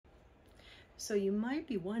So you might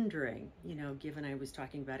be wondering, given I was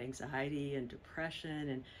talking about anxiety and depression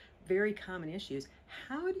and very common issues,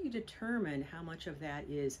 how do you determine how much of that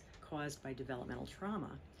is caused by developmental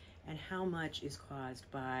trauma and how much is caused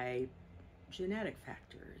by genetic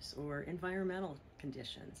factors or environmental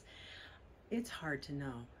conditions? It's hard to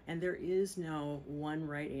know, and there is no one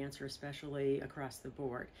right answer, especially across the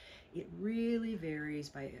board. It really varies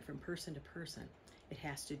from person to person. It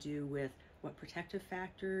has to do with what protective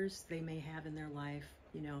factors they may have in their life,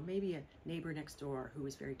 maybe a neighbor next door who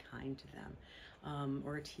was very kind to them,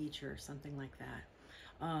 or a teacher, something like that.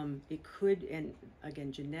 It could, and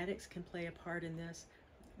again, genetics can play a part in this.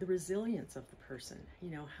 The resilience of the person,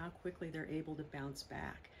 how quickly they're able to bounce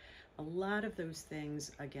back. A lot of those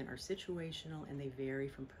things, again, are situational and they vary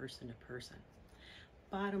from person to person.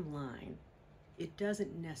 Bottom line, it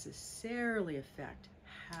doesn't necessarily affect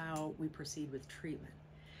how we proceed with treatment,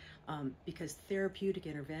 because therapeutic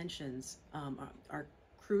interventions are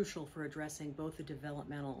crucial for addressing both the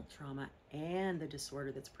developmental trauma and the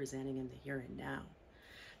disorder that's presenting in the here and now.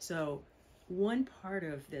 So one part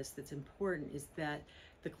of this that's important is that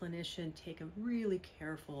the clinician take a really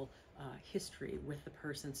careful history with the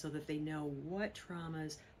person so that they know what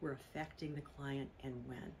traumas were affecting the client and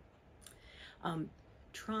when.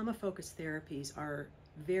 Trauma-focused therapies are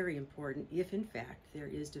very important if, in fact, there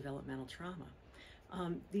is developmental trauma.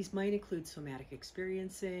 These might include somatic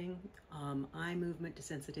experiencing, eye movement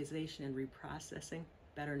desensitization and reprocessing,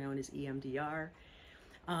 better known as EMDR,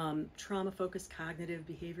 trauma-focused cognitive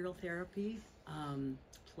behavioral therapy,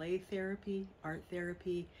 play therapy, art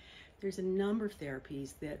therapy. There's a number of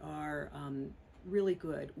therapies that are really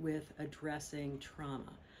good with addressing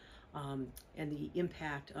trauma and the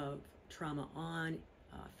impact of trauma on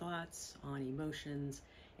thoughts, on emotions,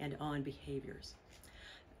 and on behaviors.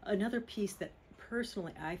 Another piece that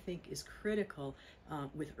personally I think is critical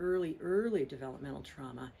with early developmental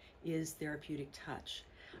trauma is therapeutic touch.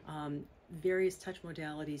 Various touch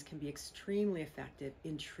modalities can be extremely effective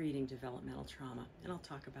in treating developmental trauma, and I'll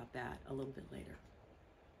talk about that a little bit later.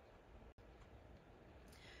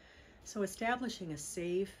 So establishing a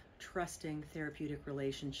safe, trusting therapeutic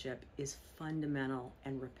relationship is fundamental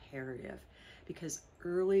and reparative because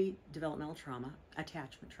early developmental trauma,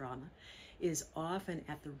 attachment trauma, is often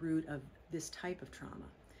at the root of this type of trauma.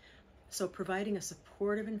 So providing a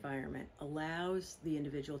supportive environment allows the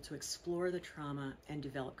individual to explore the trauma and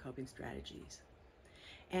develop coping strategies.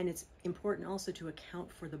 And it's important also to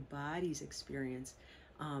account for the body's experience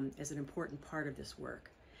as an important part of this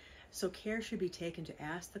work. So care should be taken to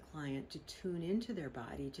ask the client to tune into their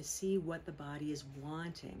body to see what the body is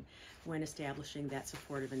wanting when establishing that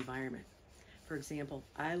supportive environment. For example,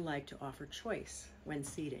 I like to offer choice when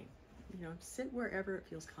seating. Sit wherever it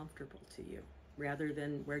feels comfortable to you, rather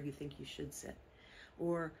than where you think you should sit.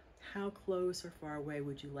 Or how close or far away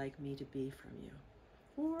would you like me to be from you?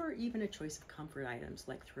 Or even a choice of comfort items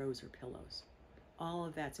like throws or pillows. All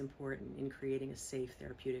of that's important in creating a safe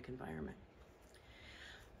therapeutic environment.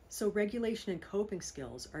 So regulation and coping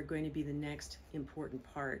skills are going to be the next important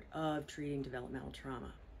part of treating developmental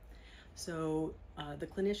trauma. So the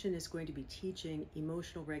clinician is going to be teaching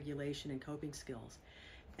emotional regulation and coping skills.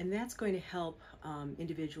 And that's going to help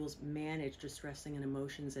individuals manage distressing and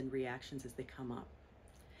emotions and reactions as they come up.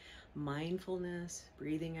 Mindfulness,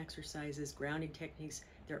 breathing exercises, grounding techniques,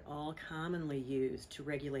 they're all commonly used to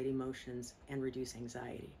regulate emotions and reduce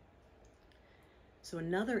anxiety. So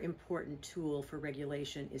another important tool for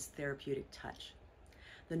regulation is therapeutic touch.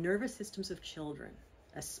 The nervous systems of children,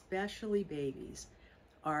 especially babies,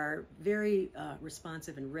 are very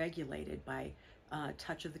responsive and regulated by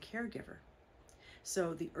touch of the caregiver.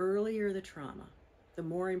 So the earlier the trauma, the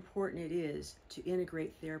more important it is to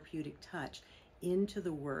integrate therapeutic touch into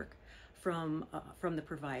the work from the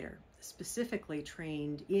provider, specifically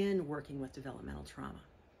trained in working with developmental trauma.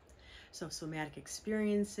 So somatic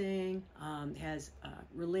experiencing has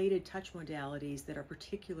related touch modalities that are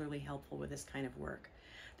particularly helpful with this kind of work.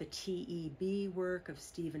 The TEB work of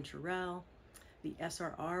Stephen Terrell, the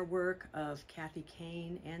SRR work of Kathy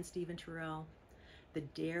Kane and Stephen Terrell, the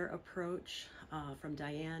DARE approach from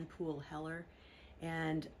Diane Poole-Heller,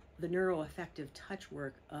 and the neuroaffective touch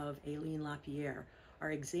work of Aileen LaPierre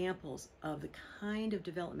are examples of the kind of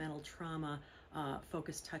developmental trauma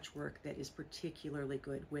focused touch work that is particularly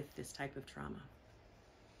good with this type of trauma.